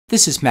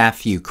This is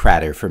Matthew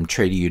Kratter from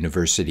Trady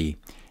University,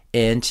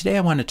 and today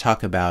I want to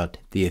talk about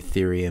the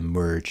Ethereum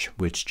Merge,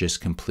 which just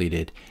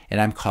completed,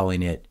 and I'm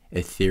calling it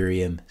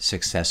Ethereum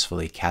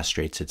successfully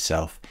castrates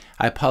itself.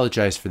 I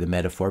apologize for the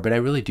metaphor, but I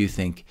really do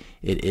think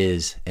it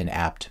is an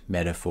apt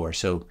metaphor.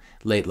 So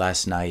late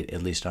last night,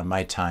 at least on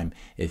my time,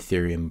 the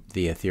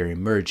Ethereum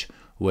Merge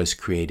was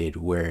created,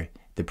 where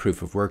the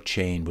proof of work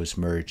chain was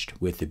merged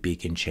with the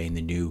beacon chain,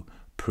 the new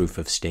proof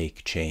of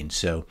stake chain.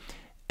 So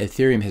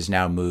Ethereum has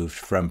now moved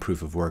from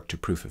proof of work to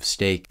proof of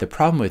stake. The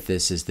problem with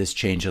this is this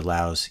change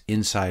allows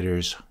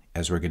insiders,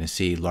 as we're going to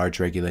see, large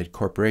regulated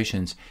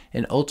corporations,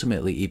 and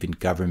ultimately even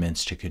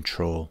governments to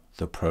control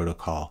the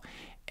protocol.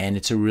 And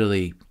it's a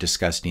really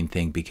disgusting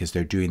thing because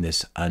they're doing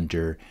this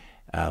under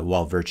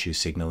while virtue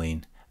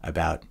signaling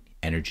about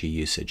energy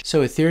usage.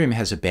 So Ethereum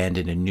has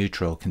abandoned a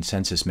neutral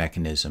consensus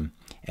mechanism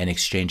and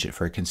exchanged it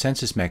for a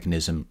consensus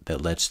mechanism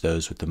that lets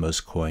those with the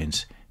most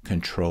coins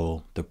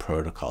control the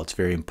protocol. It's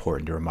very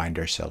important to remind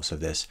ourselves of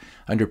this.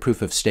 Under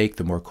proof of stake,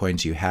 the more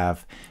coins you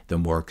have, the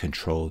more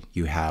control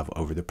you have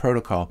over the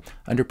protocol.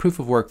 Under proof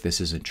of work, this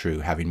isn't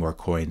true. Having more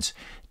coins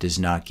does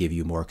not give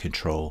you more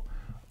control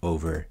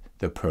over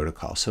the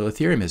protocol. So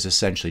Ethereum has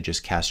essentially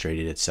just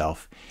castrated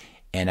itself.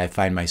 And I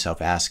find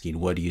myself asking,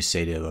 what do you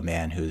say to a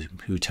man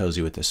who tells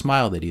you with a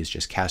smile that he's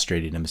just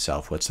castrated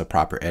himself? What's the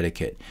proper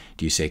etiquette?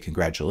 Do you say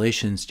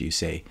congratulations? Do you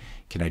say,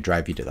 can I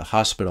drive you to the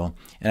hospital?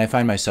 And I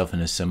find myself in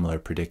a similar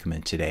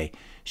predicament today.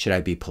 Should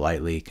I be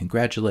politely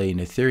congratulating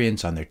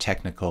Ethereans on their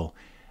technical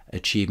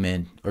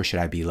achievement, or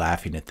should I be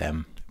laughing at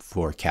them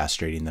for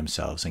castrating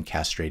themselves and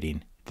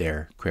castrating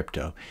their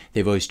crypto?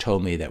 They've always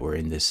told me that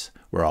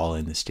we're all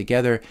in this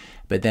together,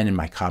 but then in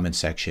my comment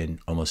section,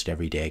 almost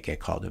every day I get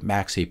called a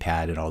maxi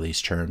pad and all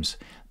these terms,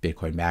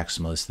 Bitcoin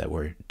maximalists, that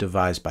were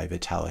devised by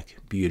Vitalik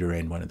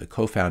Buterin, one of the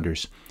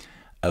co-founders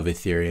of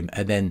Ethereum.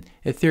 And then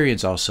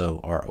Ethereans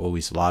also are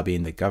always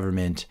lobbying the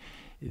government.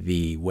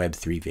 The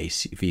Web3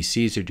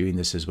 VCs are doing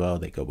this as well.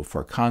 They go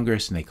before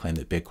Congress and they claim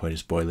that Bitcoin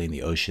is boiling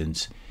the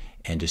oceans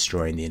and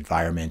destroying the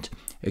environment.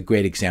 A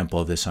great example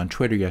of this on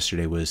Twitter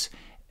yesterday was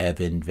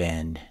Evan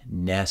Van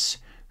Ness,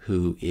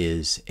 who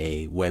is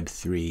a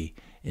Web3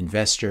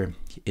 investor.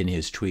 In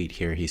his tweet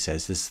here, he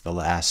says, "This is the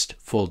last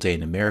full day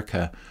in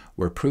America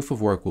where proof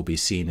of work will be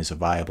seen as a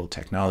viable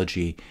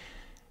technology.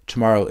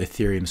 Tomorrow,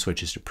 Ethereum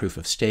switches to proof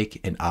of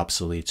stake and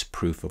obsoletes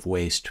proof of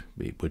waste,"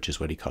 which is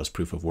what he calls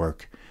proof of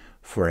work,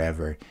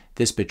 forever.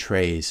 This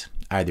betrays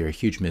either a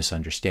huge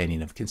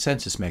misunderstanding of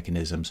consensus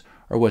mechanisms,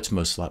 or what's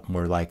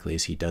more likely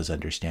is he does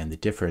understand the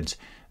difference,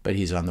 but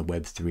he's on the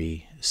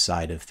Web3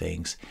 side of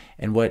things.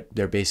 And what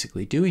they're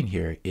basically doing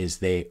here is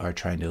they are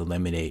trying to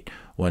eliminate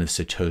one of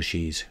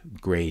Satoshi's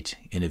great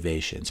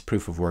innovations.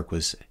 Proof of work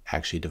was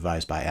actually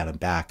devised by Adam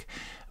Back,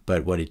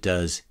 but what it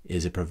does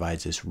is it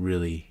provides this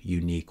really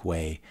unique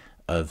way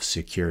of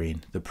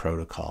securing the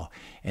protocol.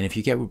 And if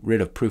you get rid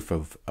of proof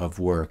of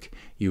work,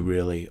 you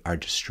really are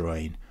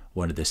destroying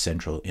one of the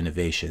central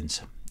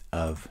innovations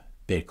of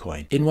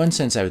Bitcoin. In one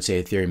sense, I would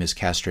say Ethereum has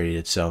castrated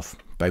itself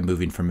by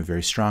moving from a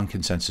very strong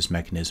consensus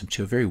mechanism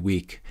to a very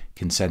weak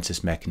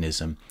consensus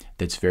mechanism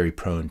that's very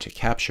prone to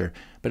capture.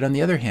 But on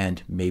the other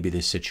hand, maybe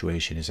this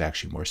situation is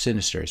actually more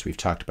sinister. As we've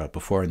talked about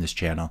before in this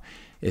channel,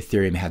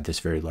 Ethereum had this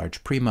very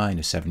large pre-mine,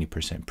 a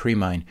 70%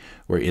 pre-mine,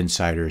 where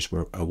insiders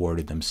were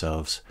awarded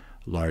themselves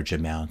large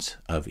amounts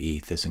of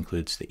ETH. This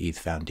includes the ETH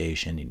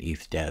Foundation and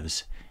ETH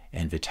devs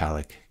and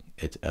Vitalik,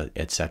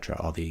 etc.,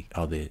 all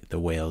the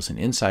whales and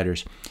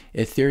insiders.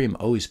 Ethereum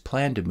always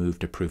planned to move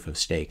to proof of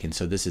stake, and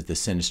so this is the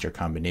Sinister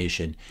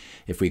Combination.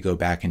 If we go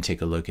back and take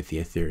a look at the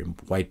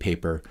Ethereum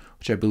whitepaper,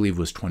 which I believe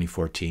was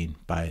 2014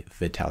 by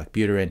Vitalik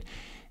Buterin,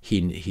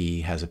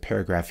 he has a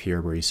paragraph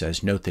here where he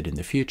says, "Note that in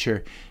the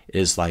future, it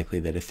is likely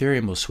that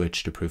Ethereum will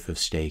switch to a proof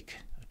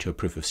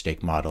of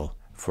stake model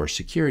for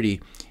security."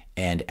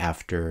 And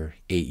after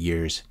 8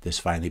 years, this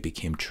finally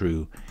became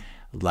true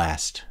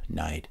last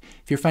night.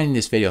 If you're finding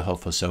this video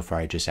helpful so far,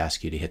 I just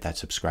ask you to hit that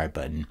subscribe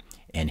button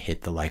and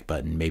hit the like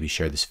button. Maybe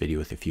share this video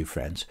with a few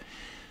friends.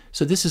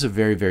 So this is a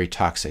very, very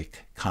toxic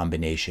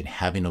combination,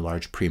 having a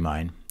large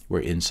pre-mine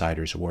where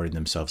insiders awarded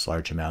themselves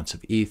large amounts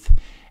of ETH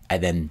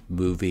and then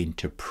moving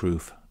to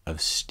proof of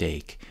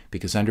stake.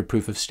 Because under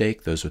proof of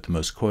stake, those with the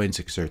most coins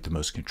exert the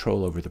most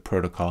control over the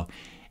protocol.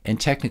 And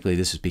technically,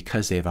 this is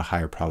because they have a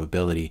higher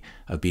probability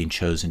of being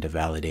chosen to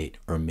validate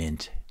or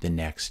mint the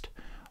next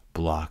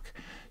block.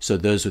 So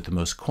those with the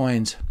most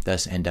coins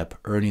thus end up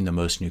earning the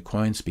most new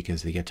coins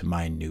because they get to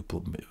mine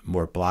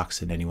more blocks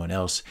than anyone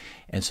else.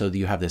 And so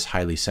you have this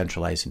highly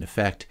centralizing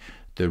effect.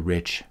 The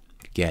rich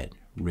get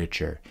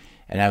richer.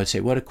 And I would say,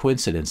 what a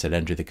coincidence that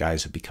under the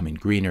guise of becoming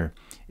greener,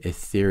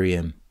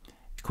 Ethereum,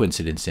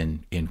 coincidence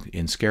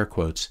in scare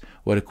quotes,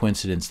 what a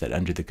coincidence that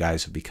under the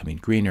guise of becoming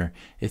greener,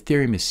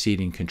 Ethereum is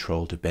ceding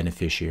control to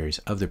beneficiaries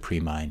of the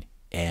pre-mine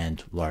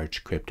and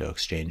large crypto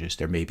exchanges.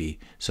 There may be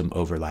some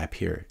overlap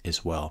here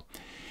as well.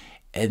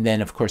 And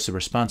then, of course, the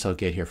response I'll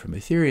get here from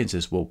Ethereans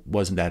is, well,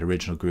 wasn't that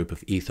original group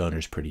of ETH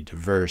owners pretty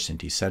diverse and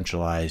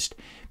decentralized?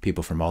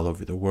 People from all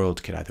over the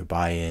world could either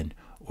buy in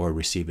or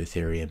receive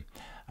Ethereum.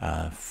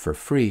 for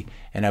free.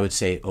 And I would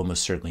say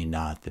almost certainly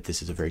not, that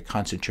this is a very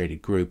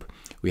concentrated group.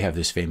 We have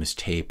this famous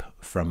tape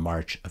from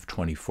March of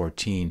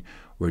 2014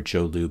 where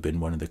Joe Lubin,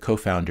 one of the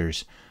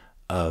co-founders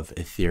of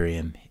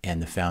Ethereum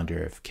and the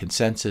founder of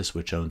ConsenSys,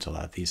 which owns a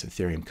lot of these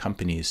Ethereum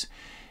companies,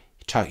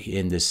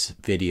 in this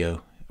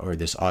video or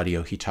this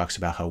audio, he talks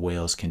about how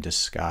whales can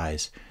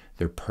disguise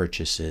their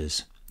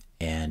purchases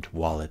and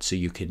wallets. So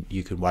you can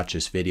watch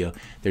this video.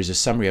 There's a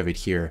summary of it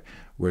here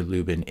where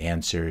Lubin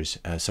answers,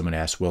 someone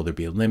asks, will there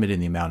be a limit in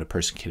the amount a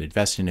person can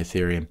invest in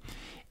Ethereum?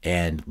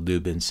 And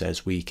Lubin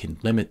says we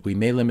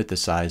may limit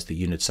the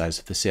unit size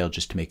of the sale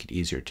just to make it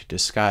easier to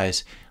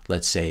disguise.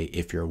 Let's say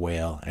if you're a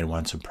whale and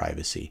want some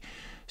privacy.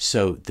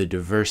 So the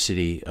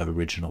diversity of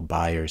original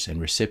buyers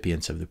and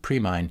recipients of the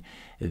pre-mine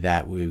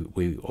that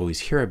we always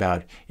hear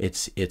about,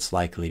 it's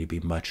likely to be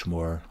much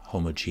more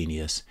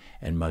homogeneous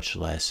and much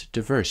less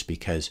diverse,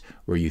 because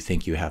where you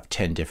think you have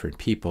 10 different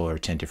people or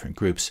 10 different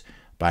groups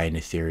buying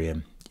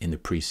Ethereum in the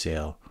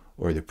pre-sale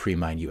or the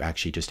pre-mine, you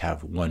actually just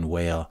have one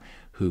whale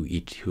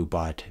who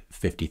bought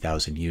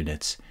 50,000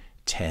 units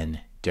 10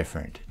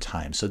 different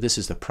times. So this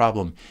is the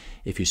problem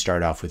if you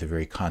start off with a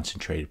very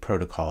concentrated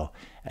protocol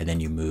and then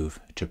you move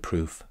to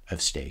proof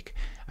of stake.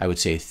 I would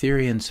say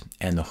Ethereans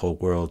and the whole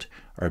world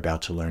are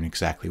about to learn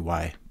exactly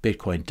why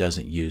Bitcoin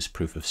doesn't use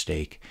proof of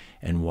stake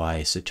and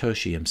why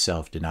Satoshi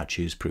himself did not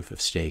choose proof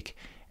of stake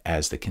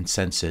as the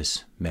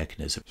consensus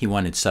mechanism. He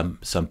wanted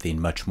something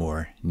much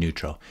more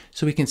neutral.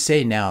 So we can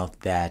say now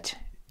that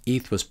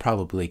ETH was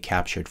probably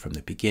captured from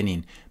the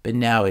beginning, but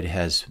now it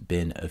has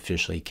been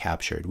officially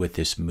captured with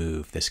this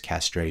move, this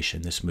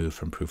castration, this move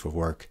from proof of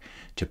work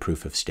to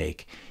proof of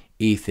stake.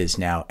 ETH is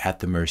now at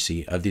the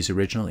mercy of these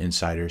original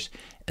insiders,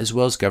 as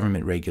well as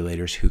government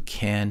regulators who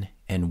can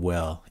and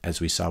will, as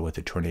we saw with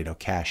the Tornado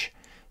Cash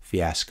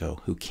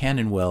fiasco, who can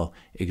and will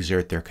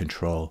exert their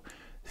control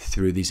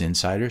through these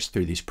insiders,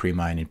 through these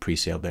pre-mine and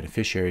pre-sale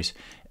beneficiaries,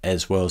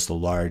 as well as the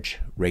large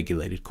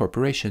regulated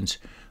corporations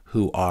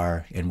who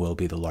are and will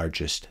be the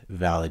largest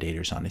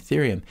validators on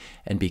Ethereum.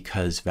 And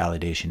because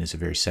validation is a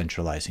very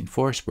centralizing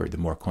force, where the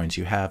more coins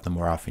you have, the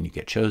more often you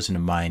get chosen to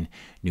mine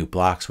new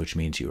blocks, which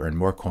means you earn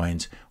more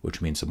coins,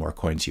 which means the more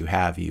coins you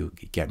have, you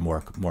get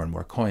more and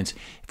more coins.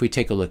 If we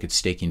take a look at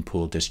staking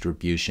pool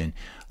distribution,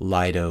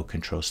 Lido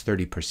controls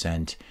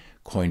 30%,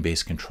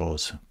 Coinbase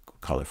controls,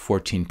 call it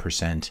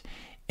 14%,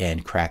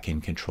 and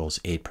Kraken controls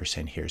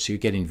 8% here. So you're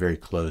getting very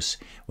close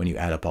when you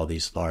add up all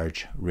these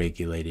large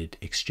regulated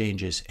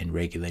exchanges and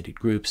regulated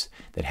groups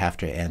that have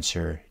to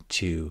answer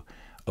to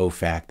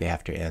OFAC, they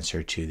have to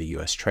answer to the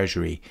US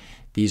Treasury.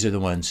 These are the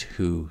ones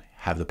who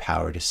have the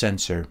power to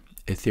censor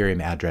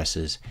Ethereum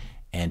addresses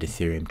and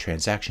Ethereum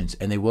transactions,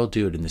 and they will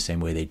do it in the same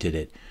way they did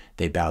it.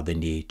 They bowed the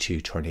knee to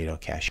Tornado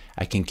Cash.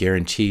 I can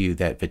guarantee you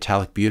that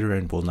Vitalik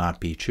Buterin will not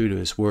be true to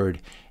his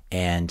word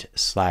and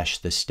slash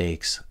the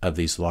stakes of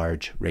these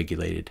large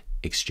regulated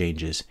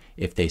exchanges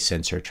if they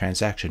censor a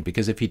transaction.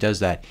 Because if he does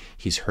that,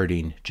 he's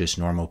hurting just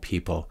normal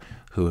people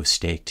who have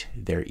staked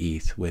their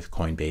ETH with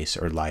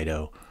Coinbase or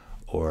Lido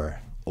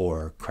or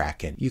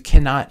Kraken. You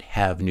cannot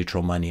have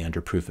neutral money under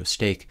proof of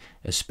stake,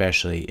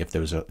 especially if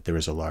there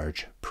was a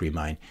large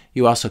pre-mine.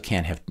 You also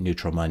can't have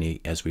neutral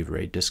money, as we've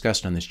already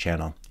discussed on this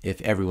channel,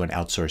 if everyone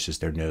outsources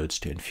their nodes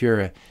to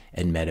Infura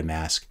and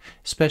Metamask,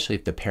 especially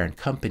if the parent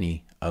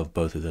company of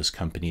both of those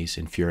companies,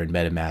 Infura and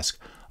Metamask,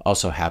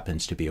 also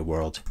happens to be a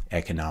World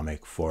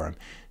Economic Forum.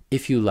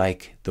 If you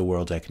like the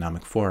World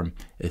Economic Forum,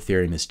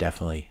 Ethereum is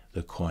definitely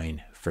the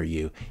coin for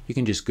you. You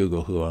can just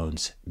Google who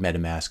owns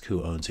Metamask,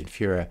 who owns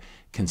Infura,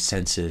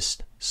 ConsenSys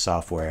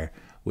Software,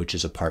 which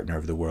is a partner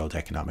of the World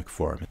Economic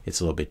Forum.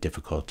 It's a little bit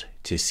difficult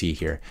to see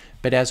here,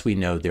 but as we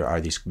know, there are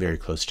these very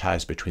close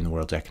ties between the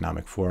World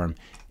Economic Forum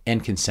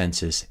and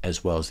ConsenSys,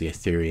 as well as the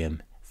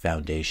Ethereum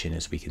Foundation,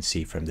 as we can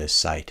see from this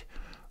site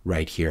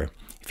right here.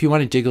 If you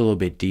want to dig a little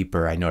bit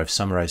deeper, I know I've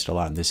summarized a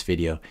lot in this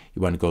video,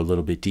 you want to go a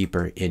little bit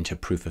deeper into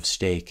proof of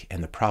stake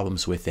and the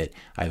problems with it,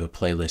 I have a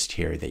playlist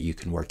here that you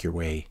can work your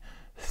way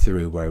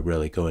through where I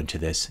really go into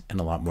this in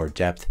a lot more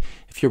depth.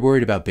 If you're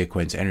worried about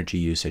Bitcoin's energy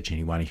usage and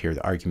you want to hear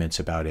the arguments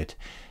about it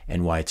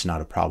and why it's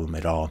not a problem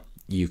at all,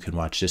 you can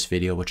watch this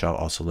video, which I'll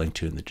also link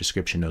to in the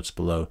description notes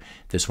below.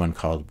 This one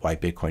called Why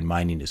Bitcoin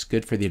Mining is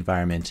Good for the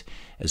Environment,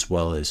 as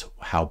well as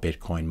how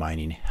Bitcoin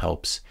mining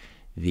helps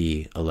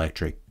the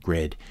electric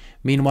grid.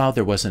 Meanwhile,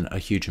 there wasn't a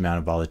huge amount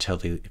of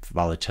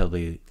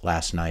volatility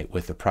last night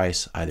with the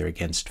price, either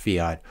against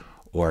fiat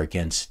or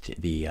against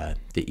the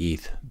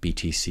ETH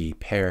BTC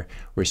pair.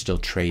 We're still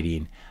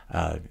trading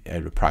at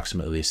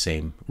approximately the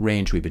same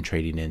range we've been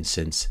trading in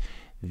since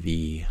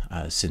the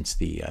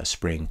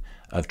spring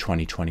of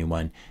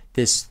 2021.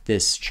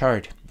 This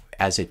chart,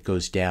 as it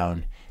goes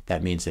down,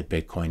 that means that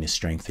Bitcoin is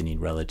strengthening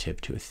relative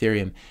to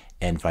Ethereum,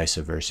 and vice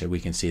versa. We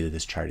can see that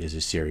this chart is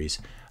a series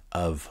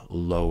of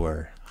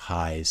lower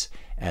highs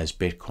as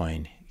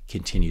Bitcoin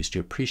continues to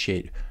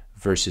appreciate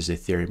versus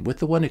Ethereum. With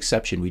the one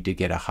exception, we did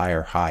get a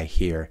higher high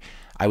here.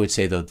 I would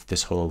say, though, that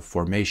this whole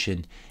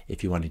formation,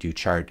 if you want to do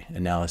chart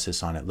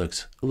analysis on it,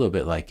 looks a little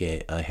bit like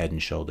a head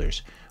and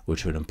shoulders,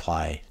 which would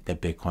imply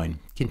that Bitcoin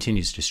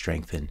continues to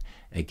strengthen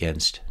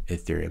against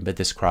Ethereum. But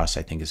this cross,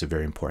 I think, is a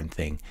very important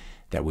thing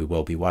that we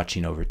will be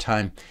watching over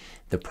time.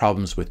 The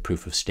problems with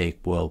proof of stake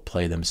will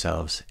play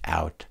themselves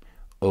out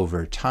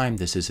over time.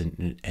 This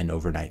isn't an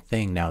overnight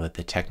thing. Now that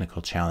the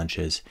technical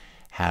challenges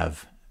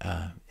have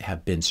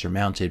been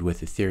surmounted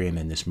with Ethereum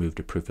and this move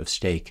to proof of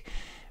stake,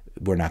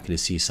 we're not going to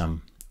see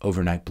some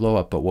overnight blow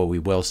up, but what we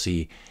will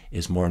see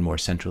is more and more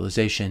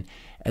centralization.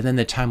 And then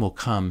the time will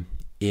come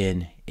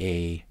in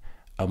a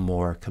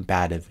more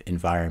combative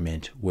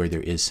environment where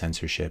there is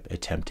censorship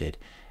attempted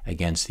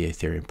against the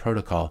Ethereum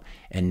protocol.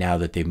 And now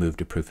that they moved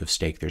to proof of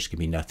stake, there's going to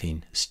be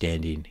nothing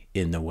standing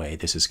in the way.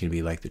 This is going to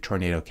be like the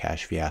Tornado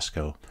Cash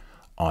fiasco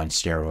on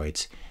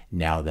steroids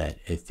now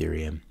that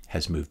Ethereum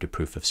has moved to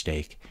proof of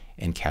stake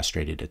and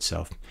castrated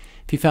itself.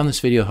 If you found this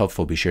video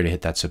helpful, be sure to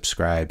hit that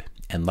subscribe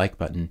and like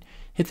button.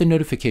 Hit the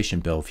notification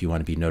bell if you want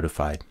to be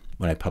notified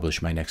when I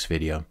publish my next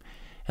video.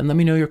 And let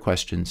me know your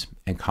questions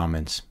and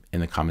comments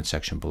in the comment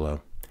section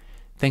below.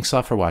 Thanks a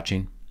lot for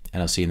watching,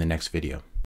 and I'll see you in the next video.